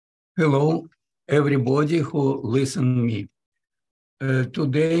Hello, everybody who listen me.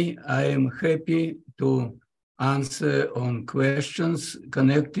 Today, I am happy to answer on questions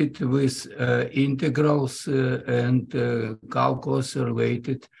connected with integrals and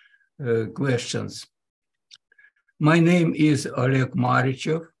calculus-related questions. My name is Oleg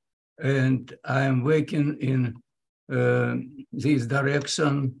Marichev, and I am working in this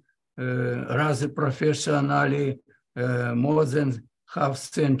direction rather professionally more than half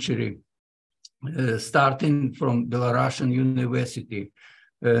century, starting from Belarusian University.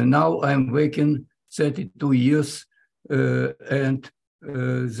 Now I'm working 32 years, and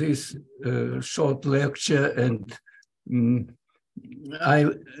this short lecture and I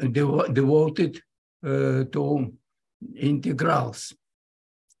devoted to integrals.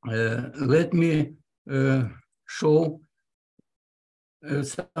 Let me show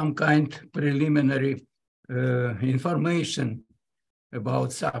some kind preliminary information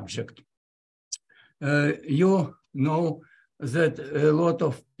about subject. You know that a lot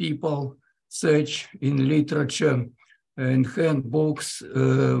of people search in literature and handbooks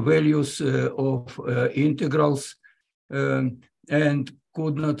values of integrals and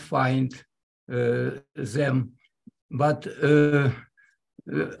could not find them. But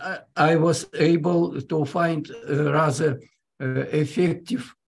I was able to find rather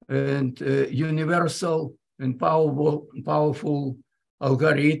effective and universal and powerful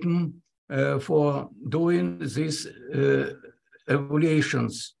algorithm for doing these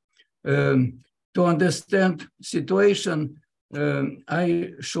evaluations. To understand situation,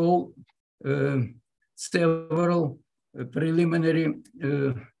 I show several preliminary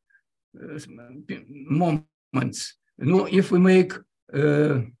moments. If we make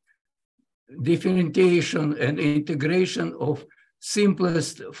differentiation and integration of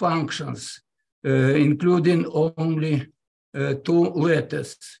simplest functions, including only two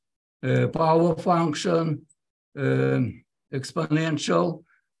letters, power function, exponential,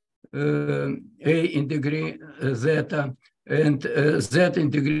 a in degree zeta, and z in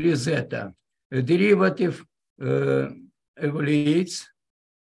degree zeta. A derivative evaluates,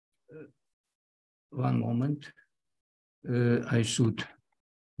 one moment, I should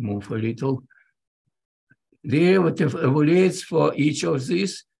move a little. Derivative evaluates for each of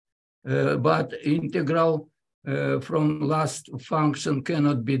these, but integral from last function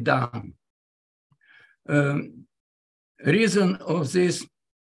cannot be done. Reason of this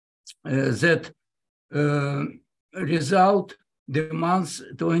that result demands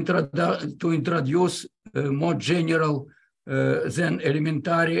to introduce more general than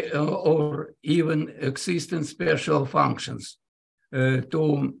elementary or even existing special functions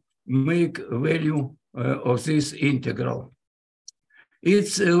to make value of this integral.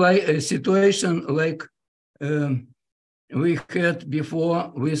 It's like a situation like we had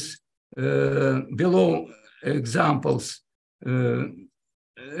before with below examples,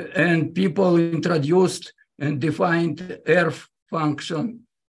 and people introduced and defined ERF function,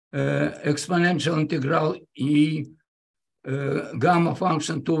 exponential integral E, gamma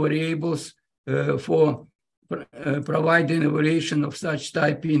function, two variables for providing evaluation of such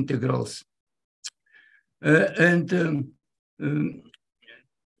type integrals.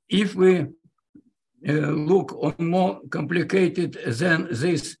 If we look on more complicated than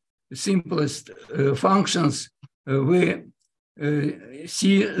these simplest functions, we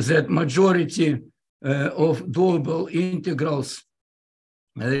see that majority of doable integrals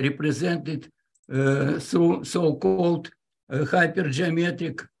represented through so-called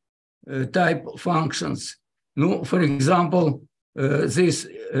hypergeometric type functions. No, for example, this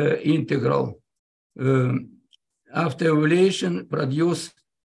integral after evaluation produce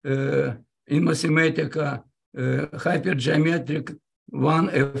in Mathematica hypergeometric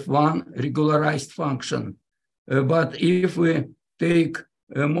 1f1 regularized function. But if we take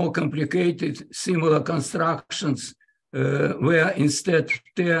more complicated similar constructions where instead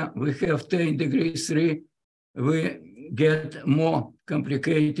we have t in degree 3, we get more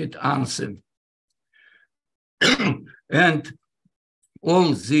complicated answer. And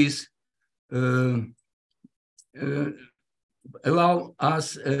all this allow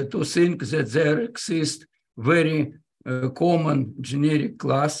us to think that there exists very common generic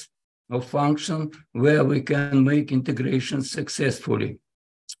class of function where we can make integration successfully.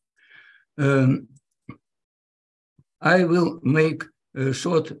 I will make a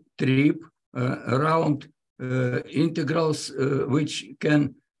short trip around integrals which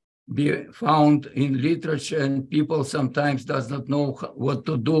can be found in literature, and people sometimes does not know what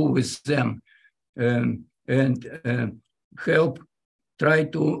to do with them, and try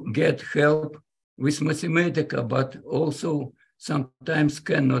to get help with Mathematica, but also sometimes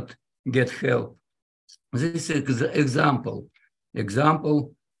cannot get help. This is example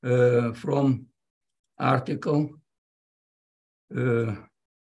from article.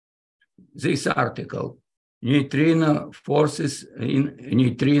 This article, neutrino forces in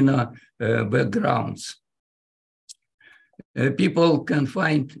neutrino backgrounds. People can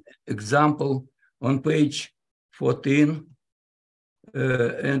find example on page 14,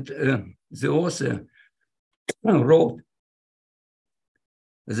 and the author wrote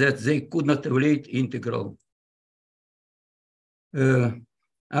that they could not evaluate integral.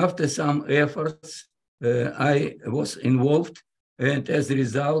 After some efforts, I was involved, and as a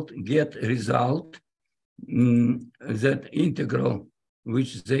result, that integral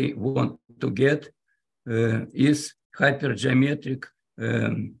which they want to get is hypergeometric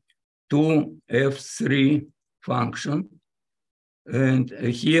 2f3 function. And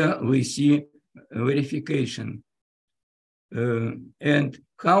here we see verification. And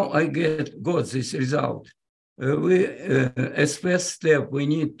how I got this result? As first step, we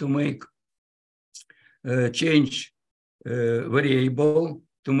need to make change variable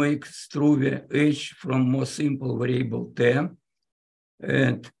to make Struve h from more simple variable t,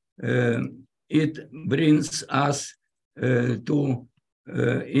 and it brings us to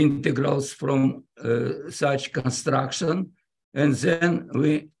integrals from such construction, and then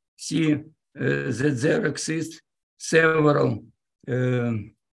we see that there exist several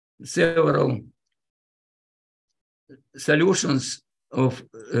solutions of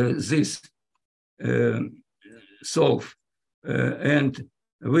this solve, and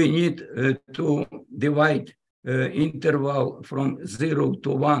we need to divide interval from 0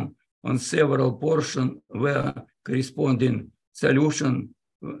 to 1 on several portions where corresponding solution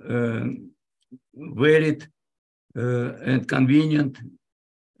valid and convenient,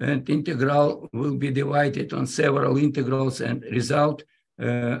 and integral will be divided on several integrals, and result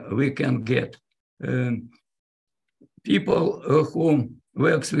we can get. People who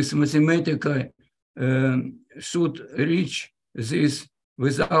works with Mathematica should reach this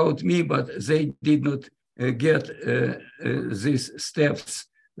without me, but they did not get these steps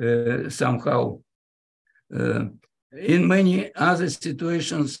somehow. In many other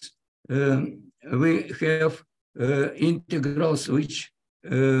situations, we have integrals which,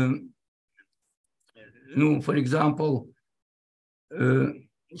 for example,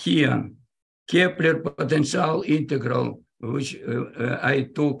 here, Kepler potential integral, which I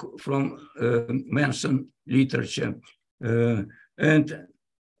took from mentioned literature. And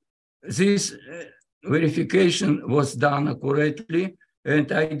this verification was done accurately,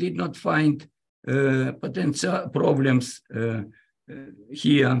 and I did not find potential problems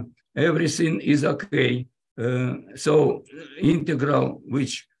here. Everything is okay. So integral,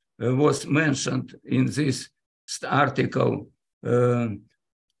 which was mentioned in this article,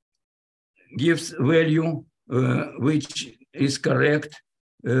 gives value which is correct.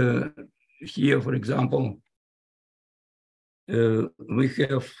 Here, for example, we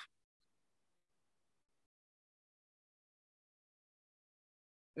have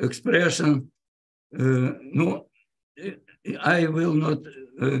expression. No, I will not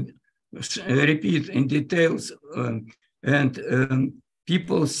repeat in details, and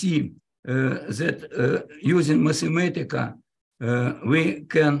people see that using Mathematica, we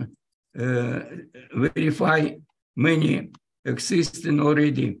can verify many existing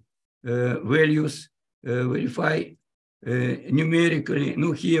already values, verify numerically.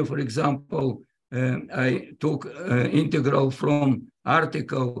 No, here, for example, I took integral from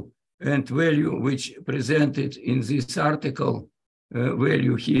article and value which presented in this article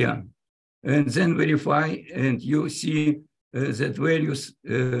value here, and then verify, and you see that values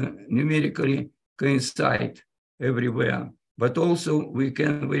numerically coincide everywhere. But also we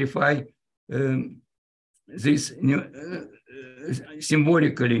can verify this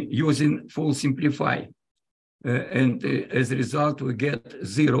symbolically using full simplify, and as a result we get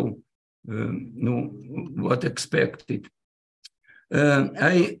 0, what expected.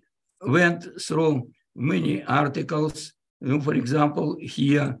 I went through many articles, for example,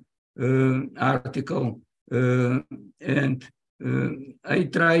 here article, and I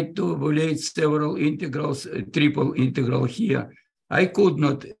tried to evaluate several integrals, triple integral here. I could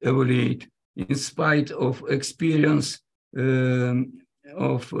not evaluate in spite of experience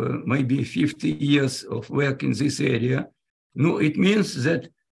of maybe 50 years of work in this area. No, it means that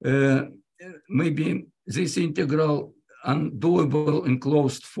maybe this integral undoable in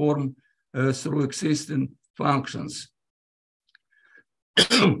closed form through existing functions.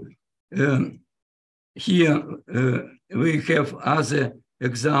 Here we have other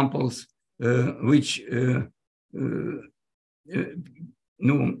examples which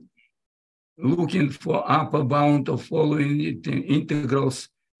looking for upper bound of following integrals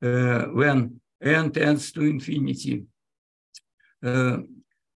when n tends to infinity.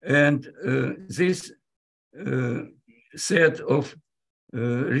 This set of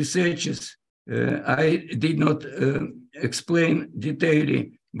researches I did not explain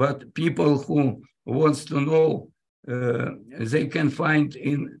detailedly, but people who wants to know, they can find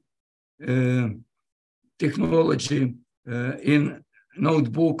in technology in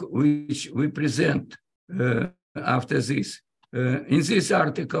notebook which we present after this. In this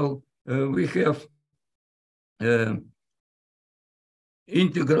article, we have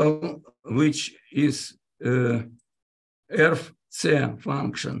integral which is RC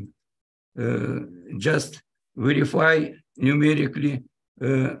function. Just verify numerically,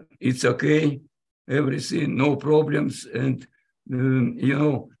 it's okay, everything, no problems. And,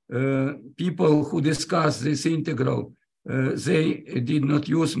 people who discuss this integral, they did not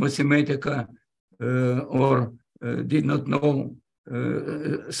use Mathematica or did not know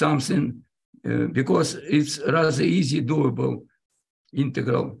something because it's rather easy doable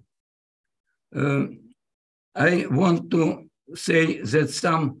integral. I want to say that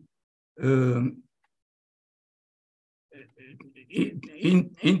some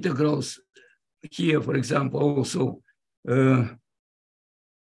integrals here, for example, also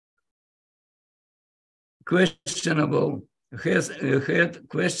questionable, had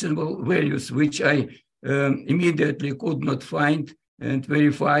questionable values, which I immediately could not find and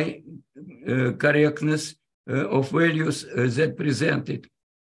verify correctness of values that presented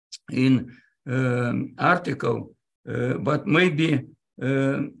in article, but maybe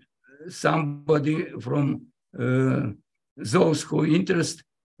somebody from those who interest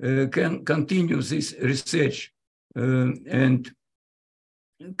can continue this research and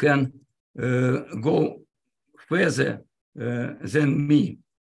can go further than me.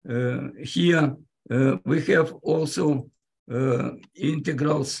 Here we have also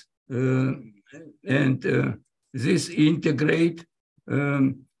integrals and this integrate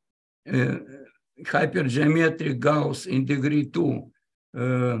hypergeometric Gauss in degree 2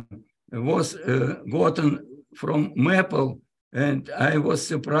 was gotten from Maple, and I was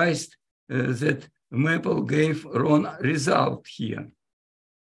surprised that Maple gave wrong result here.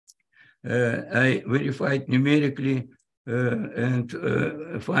 I verified numerically and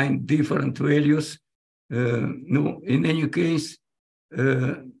find different values. No, in any case,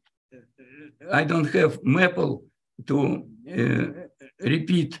 I don't have Maple to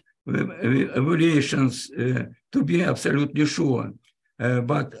repeat evaluations to be absolutely sure.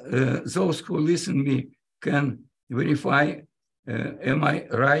 But those who listen to me can verify, am I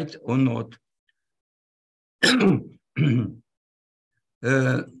right or not?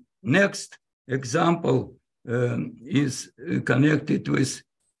 Next example is connected with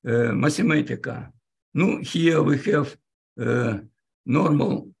Mathematica. Now, here we have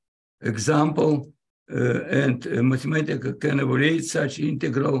normal example, and Mathematica can evaluate such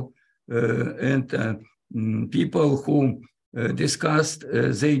integral, and people who discussed,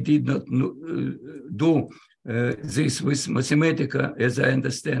 they did not do this with Mathematica, as I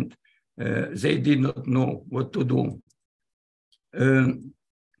understand. They did not know what to do.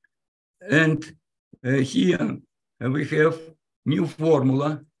 And here we have new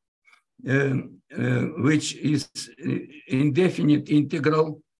formula, which is indefinite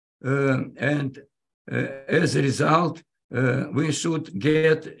integral, and as a result, we should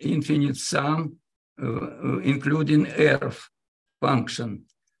get infinite sum, including R function.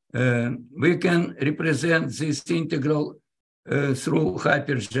 We can represent this integral through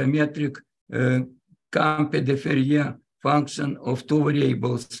hypergeometric Campe de Fourier function of two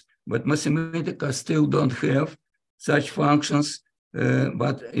variables, but Mathematica still don't have such functions,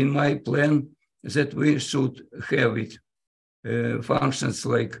 but in my plan that we should have it. Functions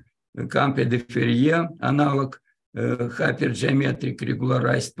like Campe de Fourier analog, hypergeometric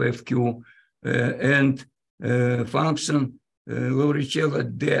regularized PFQ, and function Lauricella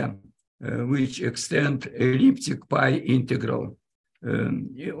D, which extend elliptic pi integral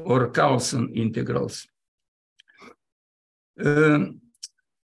or Carlson integrals.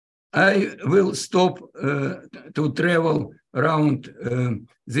 I will stop to travel around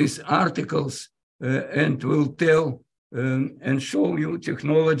these articles and will tell and show you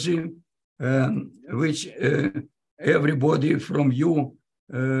technology which everybody from you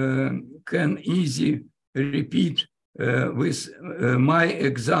can easily repeat with my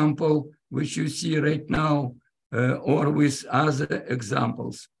example, which you see right now, or with other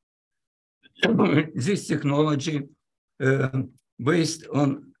examples. This technology based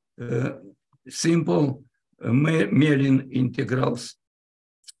on simple Mellin integrals,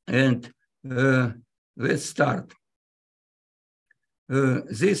 and let's start.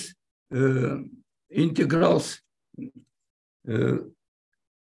 These integrals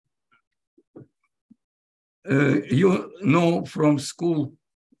you know from school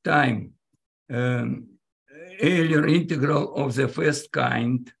time. Euler integral of the first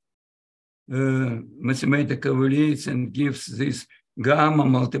kind, mathematical evaluation gives this gamma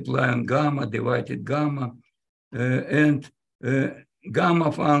multiplied gamma divided gamma, and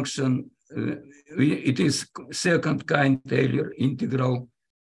gamma function, it is second kind Euler integral,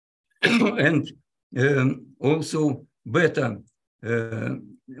 and also beta,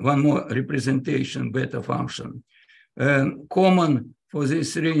 one more representation, beta function. Common for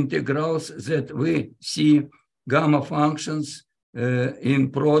these three integrals that we see gamma functions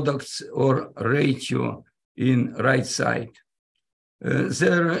in products or ratio in right side.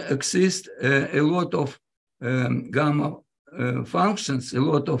 There exist a lot of gamma functions, a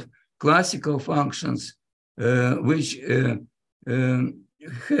lot of classical functions, which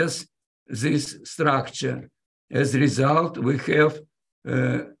has this structure. As a result, we have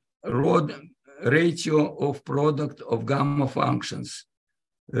rho ratio of product of gamma functions.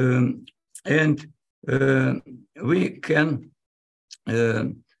 And we can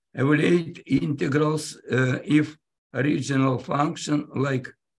evaluate integrals if original function like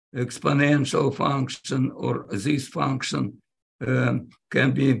exponential function or this function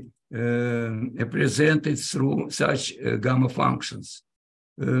can be represented through such gamma functions.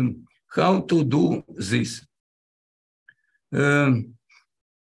 How to do this?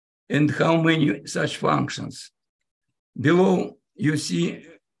 And how many such functions? Below you see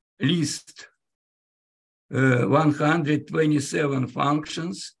list 127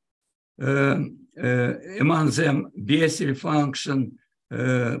 functions, among them Bessel function,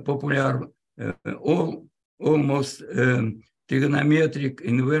 popular, almost trigonometric,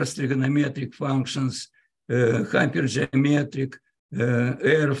 inverse trigonometric functions, hypergeometric,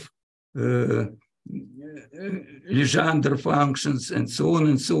 ERF, Legendre functions, and so on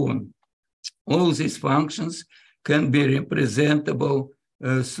and so on. All these functions can be representable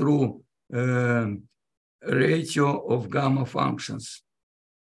through ratio of gamma functions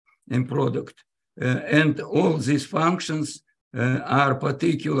in product. And all these functions are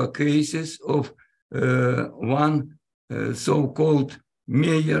particular cases of one so-called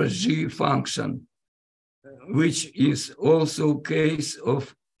Meyer-G function, which is also case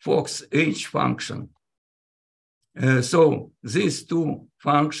of Fox-H function. So these two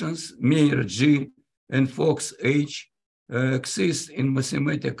functions, Meyer-G and Fox-H, exist in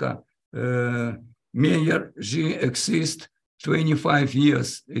Mathematica. Meyer-G exists 25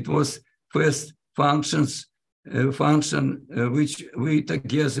 years. It was first function which we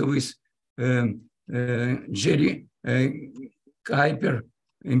together with Jerry Kuiper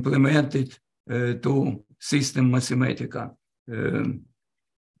implemented to System Mathematica.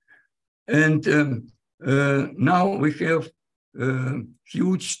 And now we have a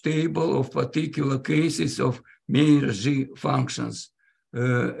huge table of particular cases of Meyer-G functions.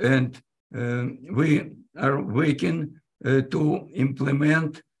 And we are working to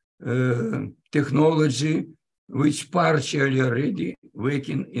implement technology which partially already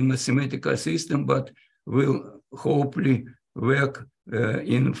working in Mathematica system, but will hopefully work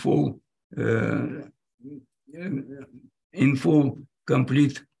in full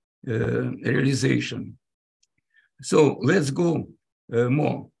complete realization. So let's go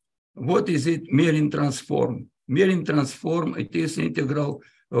more. What is it, Merin transform? Merin transform, it is integral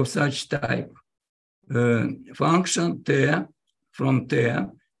of such type. Function t from t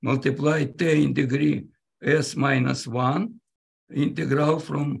multiply t in degree s minus 1, integral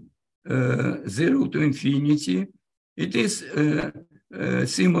from 0 to infinity. It is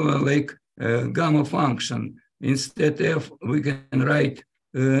similar like gamma function. Instead of, we can write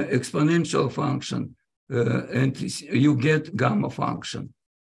exponential function and you get gamma function.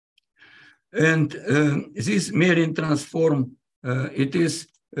 And this Merin transform, it is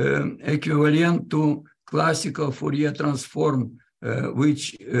equivalent to classical Fourier transform,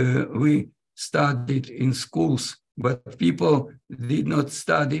 which we studied in schools, but people did not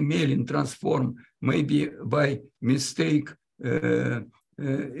study Merin transform, maybe by mistake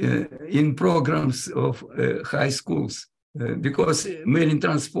in programs of high schools, because Merin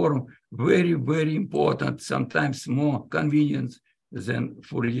transform very, very important, sometimes more convenient than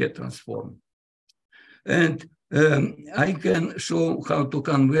Fourier transform. And I can show how to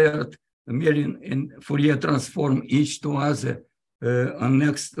convert Merin and Fourier transform each to other on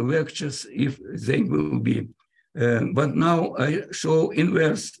next lectures if they will be. But now I show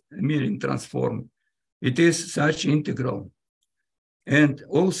inverse Merin transform. It is such integral. And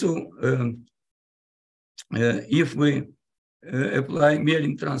also, if we apply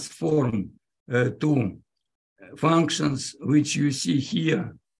Mellin transform to functions which you see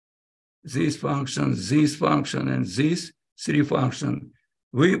here, this function, and this three function,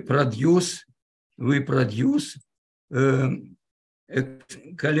 we produce a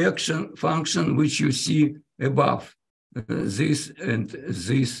collection function which you see above, this and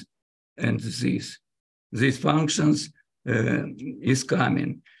this and this. These functions is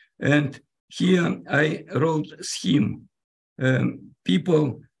coming. And here I wrote scheme.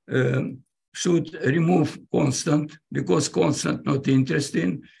 People should remove constant because constant not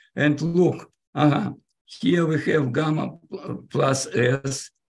interesting. And look, here we have gamma plus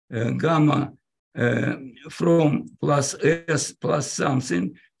S, gamma from plus S plus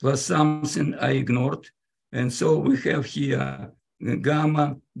something I ignored. And so we have here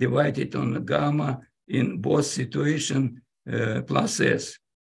gamma divided on gamma in both situation plus S.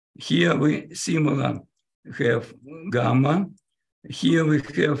 Here we similar have gamma. Here we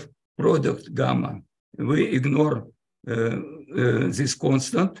have product gamma. We ignore this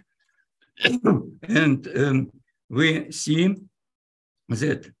constant. And we see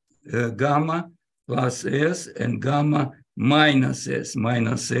that gamma plus S and gamma minus S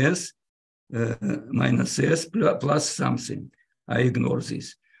plus something. I ignore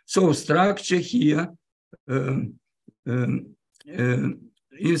this. So structure here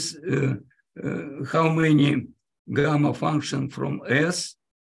is how many gamma function from S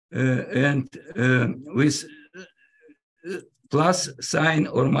and with plus sign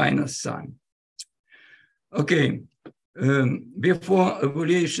or minus sign. Okay, before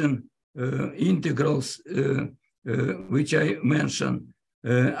evaluation integrals, which I mentioned,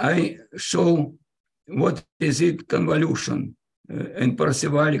 I show what is it convolution and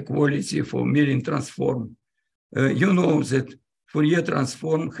Parseval equality for Mellin transform. You know that Fourier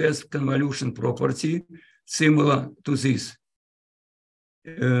transform has convolution property similar to this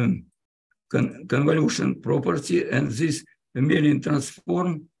convolution property, and this Mellin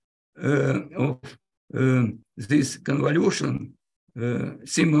transform of this convolution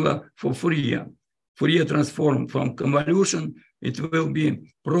similar for Fourier. Fourier transform from convolution, it will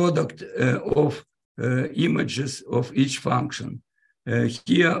be product of images of each function.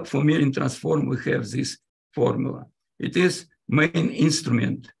 Here for Mellin transform we have this formula. It is main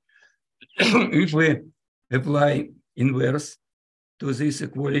instrument. If we apply inverse to this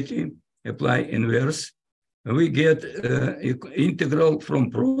equality, apply inverse, we get integral from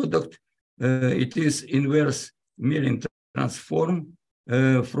product. It is inverse Mellin transform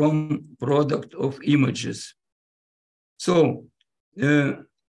from product of images. So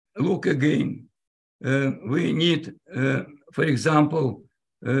look again. We need, for example,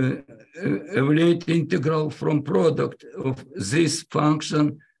 evaluate integral from product of this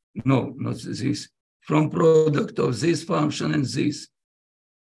function. No, not this. From product of this function and this.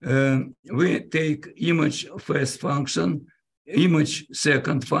 We take image first function, image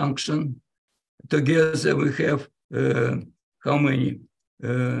second function. Together we have how many?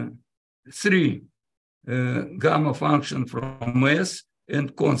 Three gamma function from S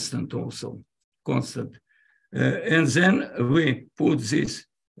and constant also, constant. And then we put this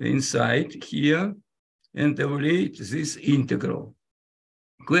inside here and evaluate this integral.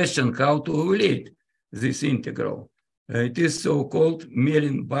 Question, how to evaluate this integral? It is so-called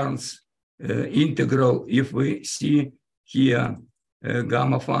Mellin-Barnes integral if we see here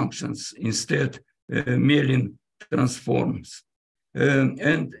gamma functions instead Mellin transforms.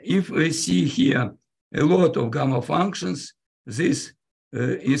 And if we see here a lot of gamma functions, this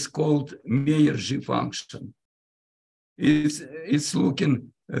is called Meyer-G function. It's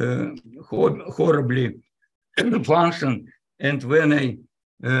looking horribly function, and when I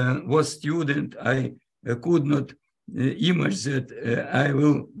was student, I could not image that I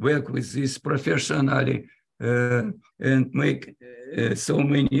will work with this professionally and make so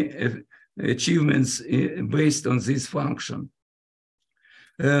many achievements based on this function.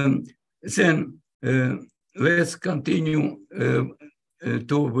 Then let's continue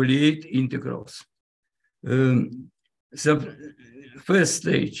to evaluate integrals. First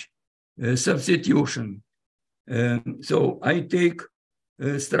stage, substitution. So I take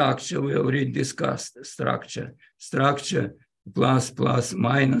structure, we already discussed structure plus, plus,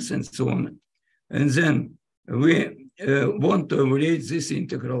 minus, and so on. And then we want to evaluate this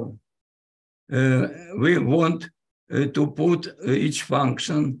integral. We want to put each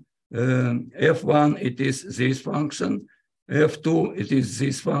function, f1, it is this function, f2, it is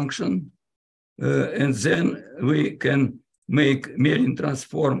this function, and then we can make Mellin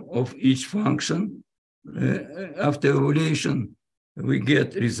transform of each function. After evaluation, we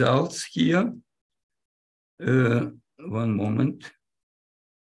get results here. One moment.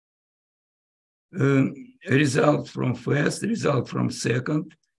 Result from first, result from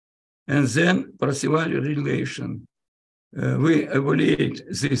second, and then Parseval relation. We evaluate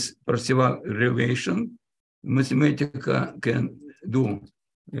this Parseval relation. Mathematica can do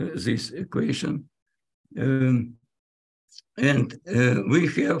this equation. And we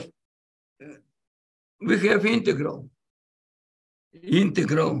have integral.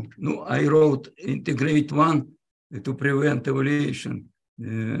 Integral, no, I wrote integrate one to prevent evaluation.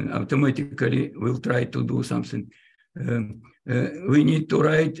 Automatically we'll try to do something. We need to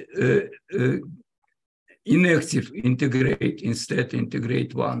write inactive integrate instead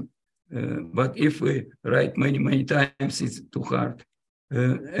integrate one. But if we write many times, it's too hard.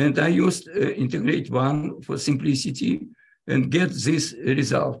 And I used integrate one for simplicity and get this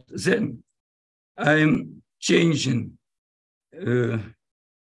result. Then I'm changing.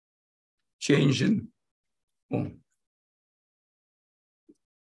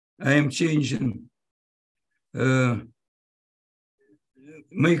 I am changing,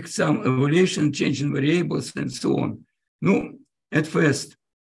 make some evaluation, changing variables and so on. No, at first,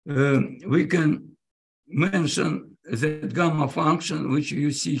 we can mention that gamma function, which you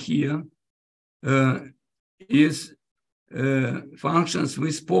see here, is functions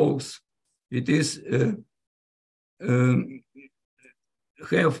with poles. It is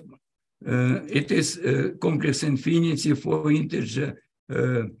it is complex infinity for integer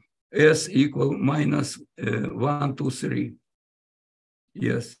s equal minus 1, 2, 3.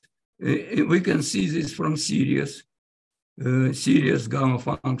 Yes, we can see this from series gamma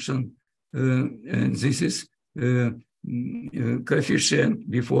function, and this is coefficient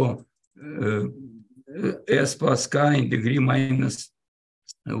before s plus chi in degree minus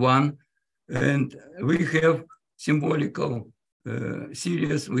 1, and we have symbolical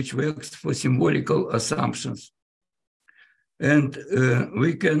series which works for symbolical assumptions. And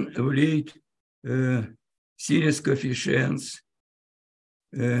we can evaluate series coefficients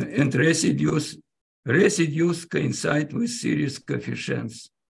and residues. Residues coincide with series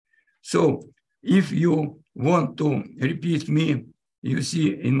coefficients. So if you want to repeat me, you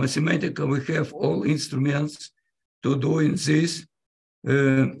see in Mathematica we have all instruments to doing this,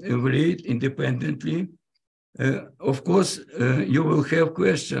 evaluate independently. Of course, you will have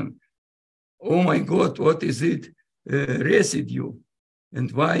question, oh my God, what is it? Residue,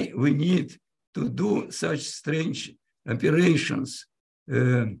 and why we need to do such strange operations.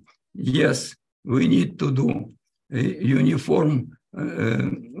 Yes, we need to do a uniform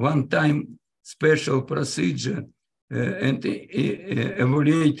one-time special procedure and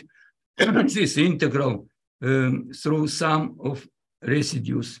evaluate this integral through sum of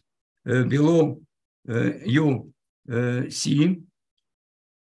residues. Below you see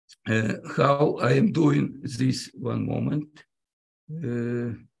how I am doing this. One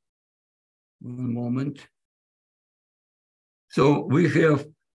moment. So we have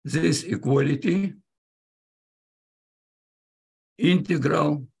this equality,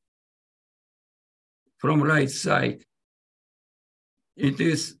 integral from right side. It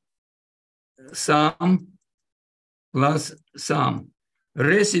is sum plus sum.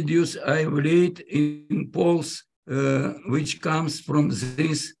 Residues I evaluate in poles which comes from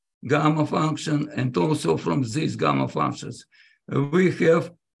this gamma function and also from these gamma functions. We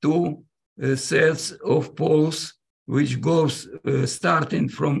have two sets of poles which goes starting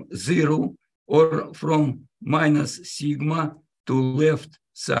from 0 or from minus sigma to left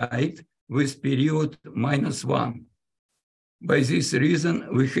side with period -1. By this reason,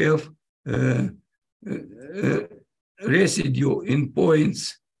 we have residue in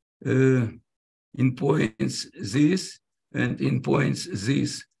points this and in points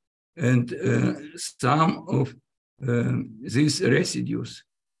this, and sum of these residues.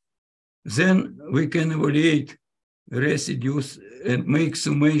 Then we can evaluate residues and make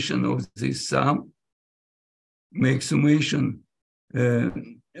summation of this sum, make summation,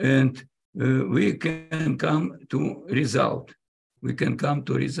 and we can come to result. We can come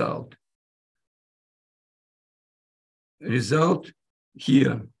to result. Result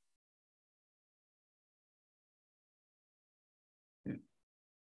here.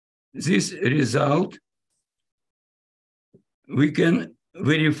 This result we can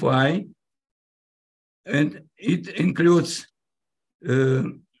verify, and it includes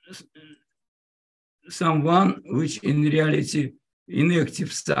someone which in reality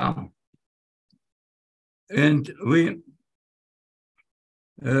inactive sum. And we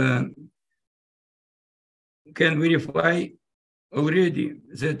can verify already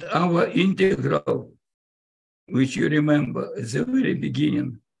that our integral which you remember at the very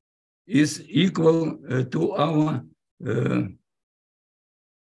beginning, is equal to our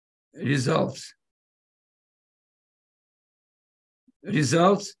results.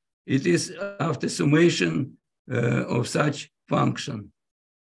 Results, it is after summation of such function.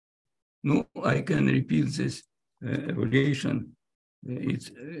 No, I can repeat this evaluation.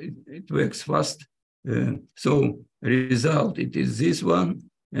 It works fast. So result, it is this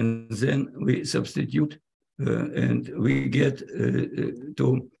one, and then we substitute and we get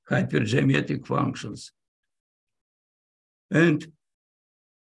to hypergeometric functions. And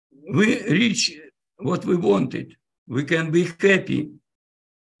we reach what we wanted. We can be happy,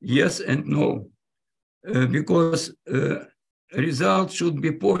 yes and no, because result should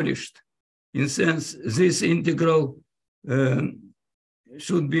be polished. In sense, this integral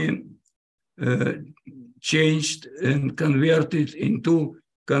should be changed and converted into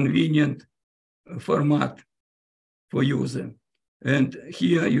convenient format for user. And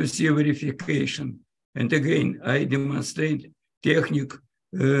here you see verification. And again, I demonstrate technique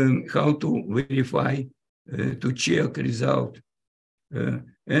how to verify, to check result.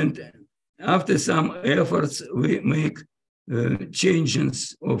 And after some efforts, we make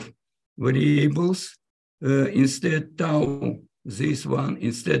changes of variables. Instead tau, this one,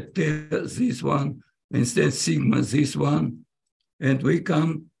 instead t, this one, instead sigma, this one. And we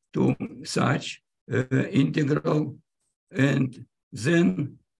come to such integral. And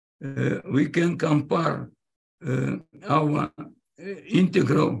then we can compare our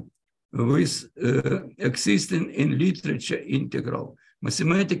integral with existing in literature integral.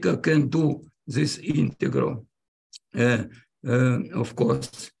 Mathematica can do this integral. Of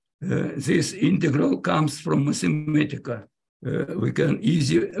course, this integral comes from Mathematica. We can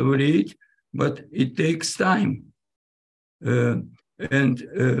easily evaluate, but it takes time.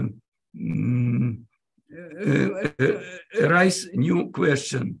 Arise new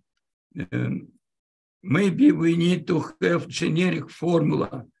question. Maybe we need to have generic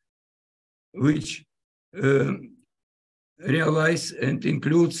formula which realize and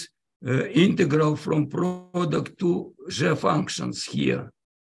includes integral from product to G functions here.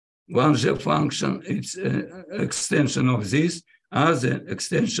 One G function, it's an extension of this, other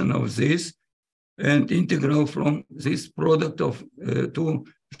extension of this, and integral from this product of two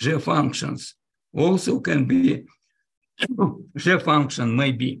G functions. Also can be G function,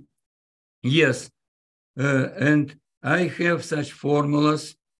 maybe. Yes, and I have such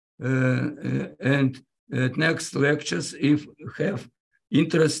formulas, and at next lectures, if you have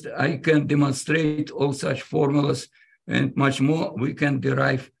interest, I can demonstrate all such formulas and much more. We can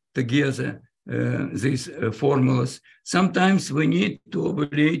derive together these formulas. Sometimes we need to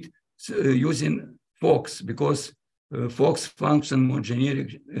evaluate using Fox, because Fox function more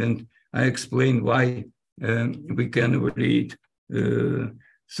generic, and I explain why we can evaluate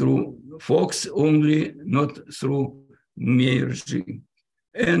through Fox only, not through Meyer-G.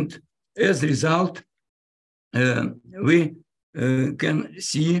 And as a result, we can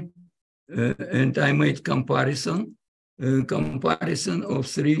see, and I made comparison of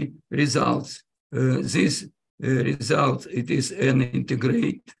three results. This result, it is n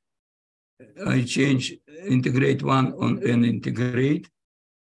integrate. I change integrate one on n integrate.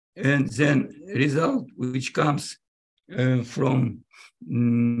 And then result, which comes from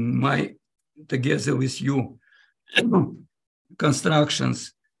my, together with you,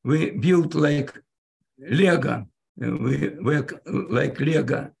 constructions. We build like Lego. We work like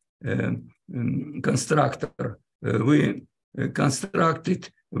Lego constructor. We constructed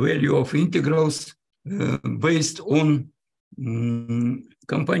value of integrals based on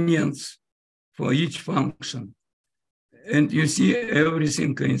components for each function. And you see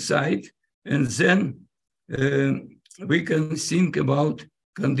everything inside. And then we can think about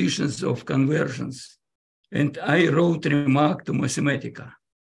conditions of convergence. And I wrote a remark to Mathematica.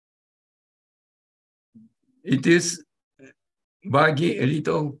 It is buggy, a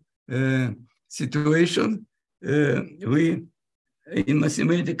little situation. We in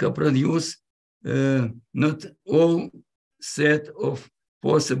Mathematica produce not all set of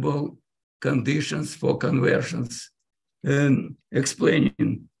possible conditions for conversions.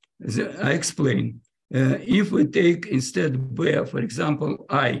 Explaining, I explain. If we take instead B, for example,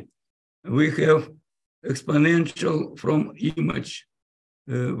 I, we have exponential from image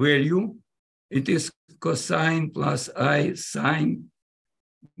value. It is cosine plus I sine,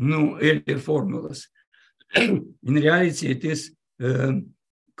 no earlier formulas. In reality, it is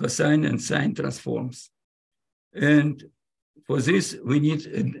cosine and sine transforms. And for this, we need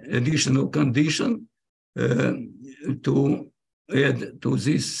an additional condition to add to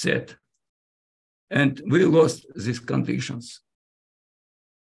this set. and we lost these conditions.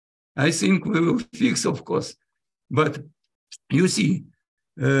 I think we will fix, of course, but you see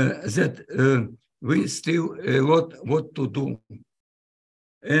that we still a lot what to do.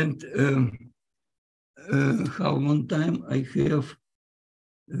 And how long time I have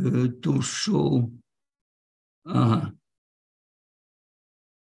to show?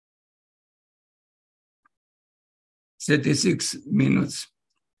 36 minutes.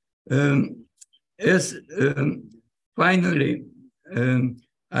 Finally,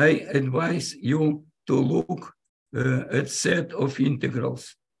 I advise you to look at set of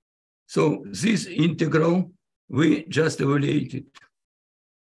integrals. So this integral we just evaluated.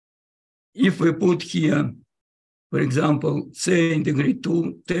 If we put here, for example, c in degree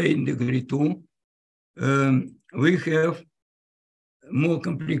 2, t in degree 2, we have more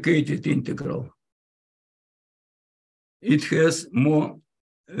complicated integral. It has more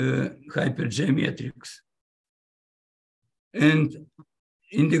hypergeometrics. And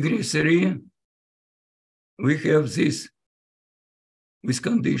in degree 3, we have this with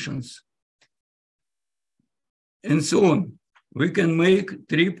conditions. And so on. We can make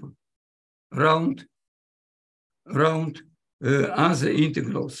trip round other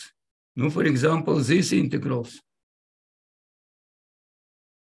integrals. Now, for example, these integrals.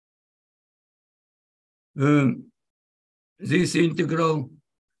 This integral,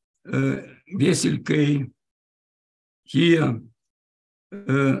 Bessel K, here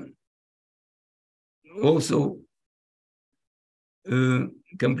also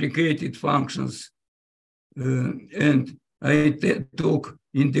complicated functions, and I took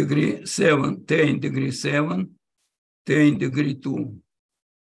in degree 7, t in degree 7, t in degree 2,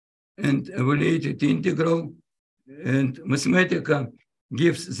 and evaluated integral, and Mathematica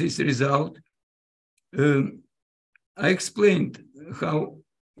gives this result. I explained how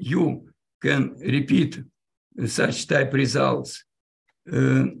you can repeat such type results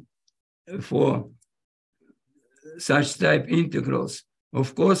for such type integrals.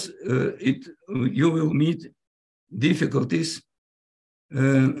 Of course, you will meet difficulties,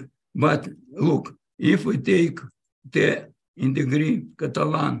 but look, if we take t in degree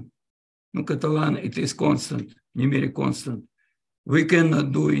Catalan, no Catalan, it is constant, numeric constant, we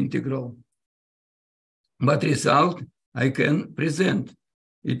cannot do integral. But result I can present.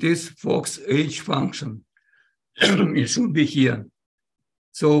 It is Fox H function. It should be here.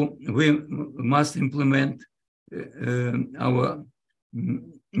 So we must implement our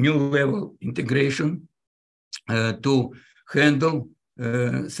new level integration to handle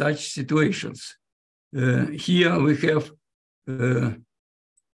such situations. Here we have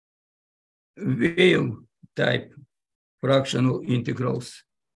Weyl type fractional integrals.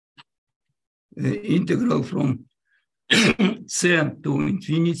 Integral from c to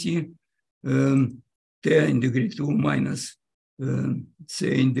infinity, t in degree 2 minus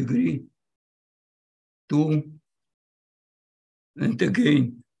c in degree 2. And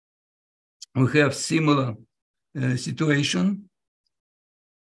again, we have similar situation.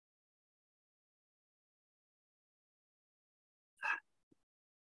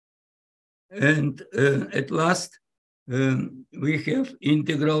 And at last, we have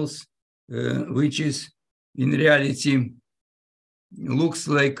integrals which is in reality looks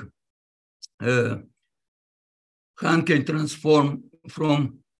like Hankel transform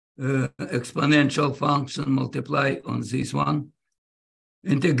from exponential function multiply on this one.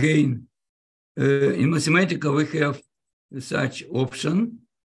 And again, in Mathematica, we have such option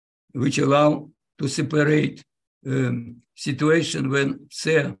which allow to separate situation when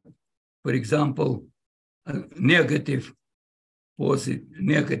c, for example, negative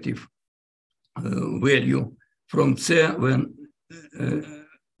value from c when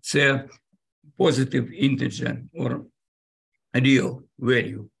c positive integer or real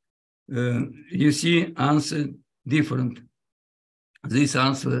value. You see answer different. This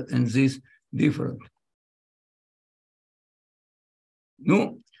answer and this different.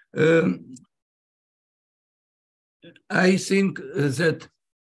 No, I think that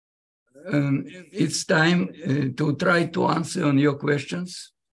it's time to try to answer on your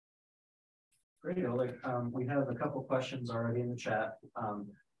questions. Great, Oleg. We have a couple questions already in the chat.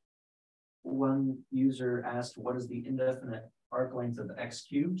 One user asked, what is the indefinite arc length of x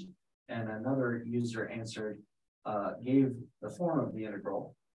cubed? And another user answered, gave the form of the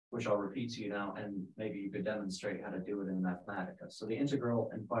integral, which I'll repeat to you now, and maybe you could demonstrate how to do it in Mathematica. So the integral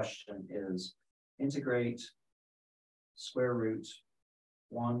in question is integrate square root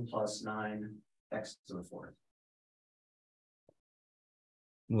 1 plus 9 x to the 4th.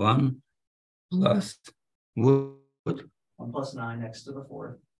 1 plus what? 1 plus 9 x to the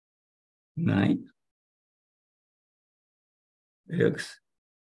 4th. 9. x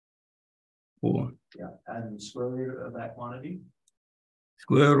 4. Yeah, and square root of that quantity?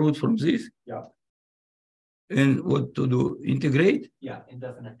 Square root from this? Yeah. And what to do? Integrate? Yeah,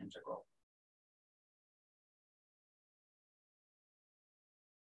 indefinite integral.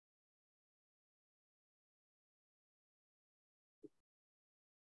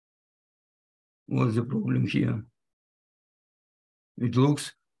 What's the problem here? It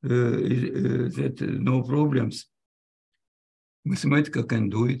looks that no problems. Mathematica can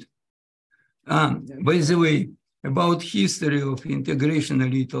do it. By the way, about history of integration a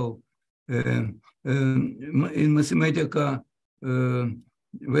little. In Mathematica,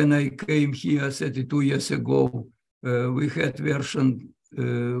 when I came here 32 years ago, we had version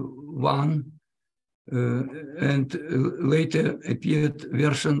 1, and later appeared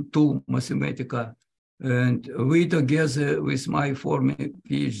version 2 Mathematica. And we, together with my former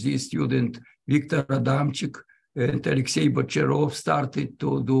PhD student, Viktor Adamchik and Alexei Bocharov, started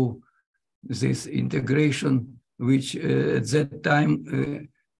to do this integration, which at that time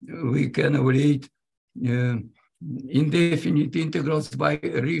we can evaluate indefinite integrals by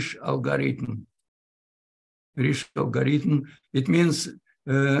Risch algorithm. Risch algorithm, it means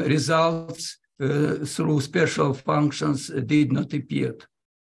results through special functions did not appear,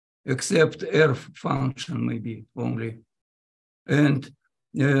 except R function maybe only. And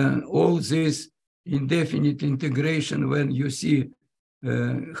all this indefinite integration, when you see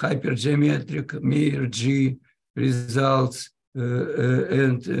hypergeometric Meyer G results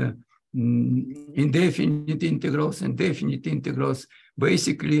and indefinite integrals and definite integrals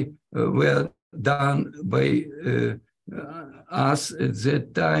basically were done by us at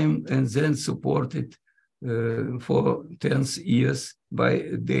that time and then supported for 10 years by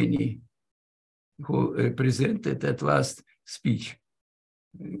Denny, who presented at last speech,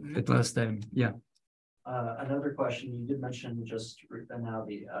 at last time, yeah. Another question, you did mention just now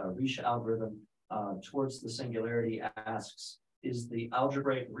the Risch algorithm towards the singularity asks, is the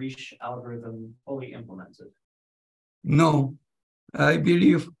algebraic Risch algorithm fully implemented? No, I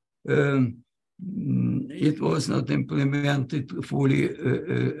believe it was not implemented fully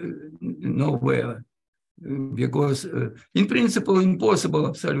nowhere, because in principle impossible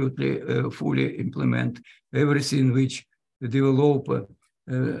absolutely fully implement everything which the developer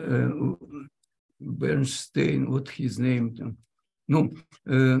Bernstein, what his name,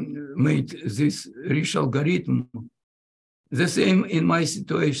 made this Risch algorithm. The same in my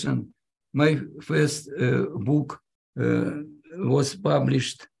situation. My first book was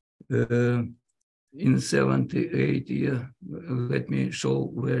published in 78 years. Let me show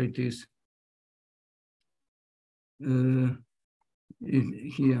where it is.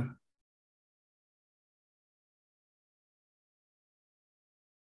 Here.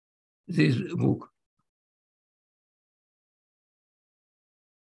 This book.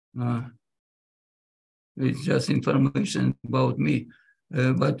 It's just information about me,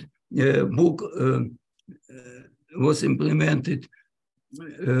 but book was implemented.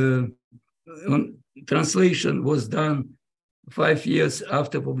 Translation was done 5 years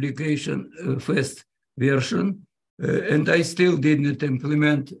after publication, first version, and I still didn't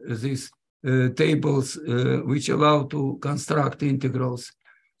implement these tables which allow to construct integrals.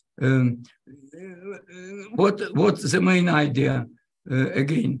 What's the main idea?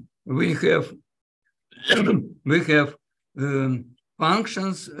 Again, we have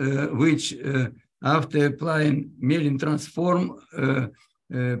functions which, after applying Mellin transform,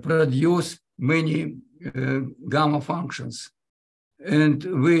 produce many gamma functions. And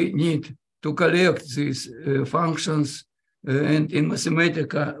we need to collect these functions. And in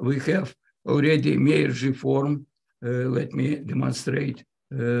Mathematica, we have already Meyer-G form. Let me demonstrate.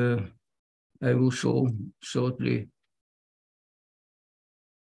 I will show shortly.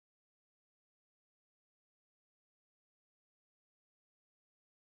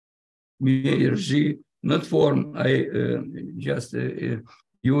 Meyer-G, not form. I just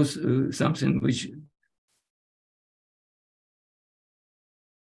use something which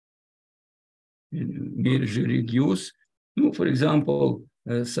Meyer-G reduce. For example,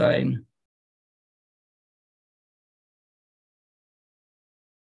 sine.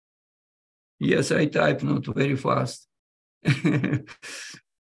 Yes, I type not very fast.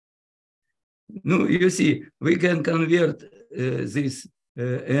 No, you see, we can convert this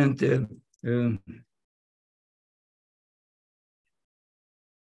and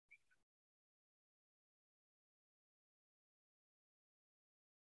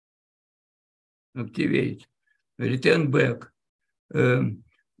activate, return back.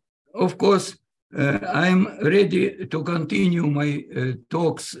 Of course, I'm ready to continue my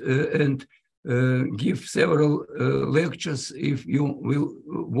talks and give several lectures if you will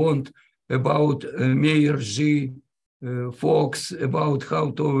want about Meyer G, Fox, about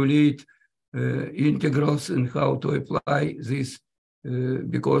how to evaluate integrals and how to apply this,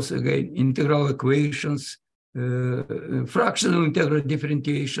 because again, integral equations, fractional integral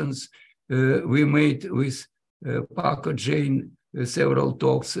differentiations, we made with Paco Jane several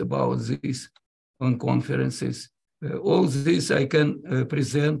talks about this on conferences. All this I can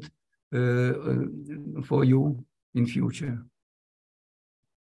present for you in future.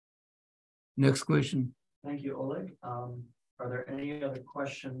 Next question. Thank you, Oleg. Are there any other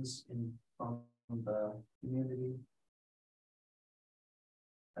questions from the community?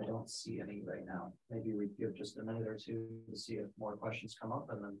 I don't see any right now. Maybe we give just a minute or two to see if more questions come up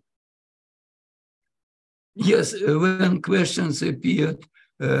and then. Yes, when questions appeared,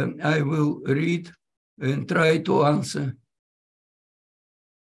 I will read and try to answer.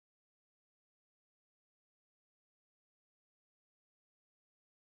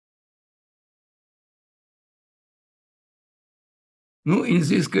 No, in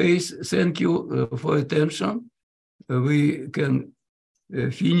this case, thank you for attention. We can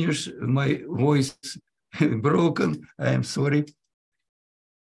finish. My voice broken. I am sorry.